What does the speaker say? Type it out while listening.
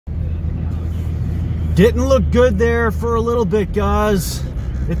Didn't look good there for a little bit, guys.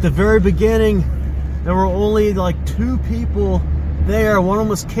 At the very beginning, there were only like 2 people there. One of them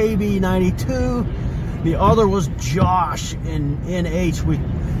was KB92. The other was Josh in NH.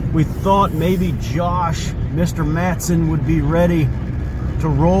 We thought maybe Josh, Mr. Matson, would be ready to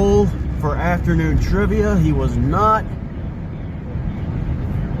roll for afternoon trivia. He was not.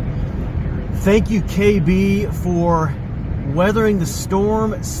 Thank you, KB, for weathering the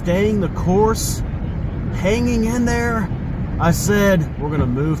storm, staying the course, hanging in there. I said, we're gonna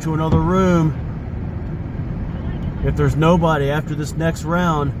move to another room if there's nobody after this next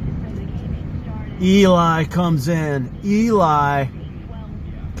round. Eli comes in. Eli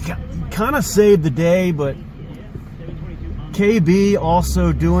kind of saved the day, but KB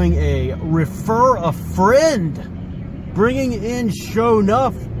also doing a refer a friend, bringing in Show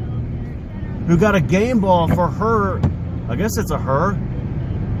Nuff, who got a game ball for her. I guess it's a her.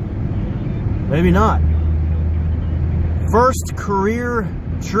 Maybe not. First career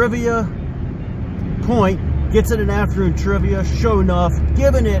trivia point, gets it in afternoon trivia. Show Nuff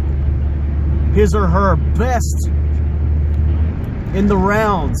giving it his or her best in the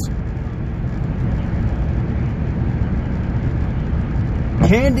rounds.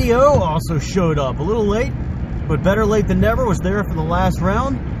 Candy O also showed up a little late, but better late than never. Was there for the last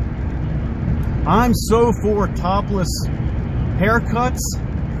round. I'm so for topless haircuts.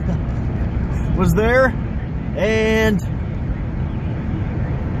 Was there, and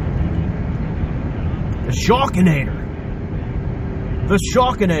the Shockinator. The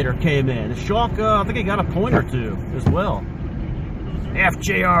Shockinator came in. The Shock, I think he got a point or 2 as well.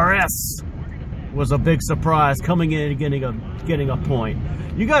 FJRS was a big surprise, coming in and getting a point.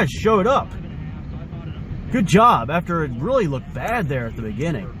 You guys showed up. Good job after it really looked bad there at the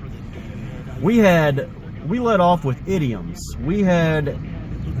beginning. We let off with idioms. We had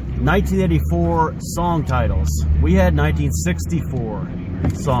 1984 song titles. We had 1964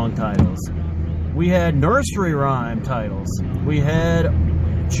 song titles. We had nursery rhyme titles. We had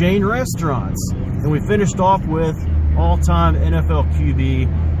chain restaurants. And we finished off with all-time NFL QB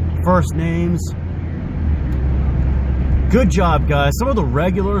first names. Good job, guys. Some of the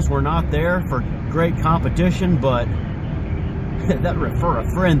regulars were not there for great competition, but that refer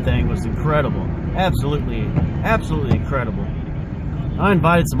a friend thing was incredible. Absolutely, absolutely incredible. I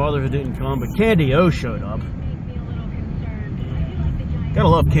invited some others who didn't come, but Candy O showed up. Gotta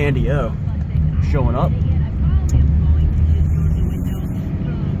love Candy O showing up.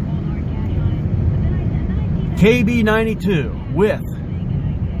 KB92 with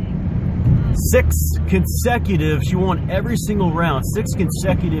 6 consecutive, she won every single round, 6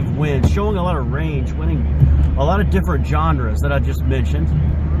 consecutive wins, showing a lot of range, winning a lot of different genres that I just mentioned.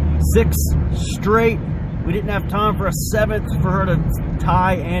 6 straight. We didn't have time for a 7th for her to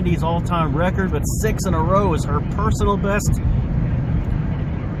tie Andy's all-time record, but 6 in a row is her personal best.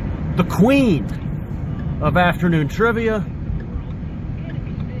 The queen of afternoon trivia.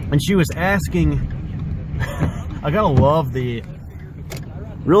 And she was asking, I gotta love the,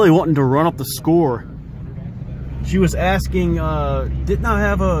 really wanting to run up the score. She was asking, didn't I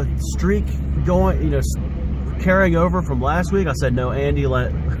have a streak going, carrying over from last week? I said, no, Andy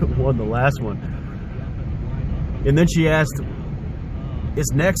won the last one. And then she asked,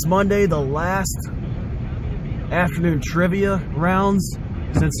 is next Monday the last afternoon trivia rounds?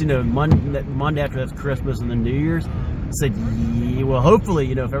 Since, Monday after that's Christmas and then New Year's. I said, yeah, well, hopefully,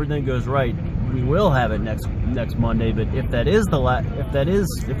 if everything goes right, we will have it next Monday. But if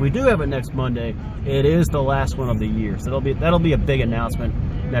we do have it next Monday, it is the last one of the year. So that'll be a big announcement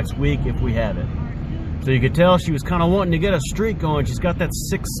next week if we have it. So you could tell she was kind of wanting to get a streak going. She's got that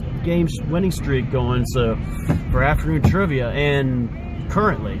 6-game winning streak going. So for afternoon trivia and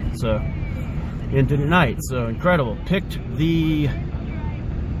currently, so into tonight. So incredible. Picked the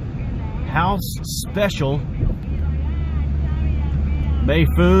house special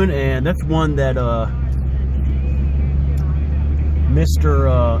Mayfoon, and that's one that Mr.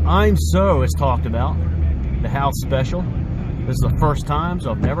 I'm So has talked about, the house special. This is the first time,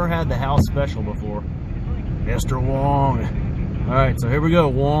 so I've never had the house special before. Mr. Wong. Alright, so here we go,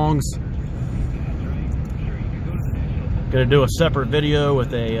 Wong's. Gonna do a separate video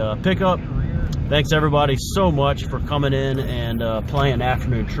with a pickup. Thanks everybody so much for coming in and playing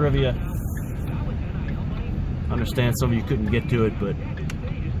afternoon trivia. I understand some of you couldn't get to it, but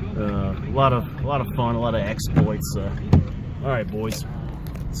a lot of fun, a lot of exploits. All right, boys.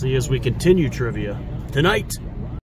 See you as we continue trivia tonight.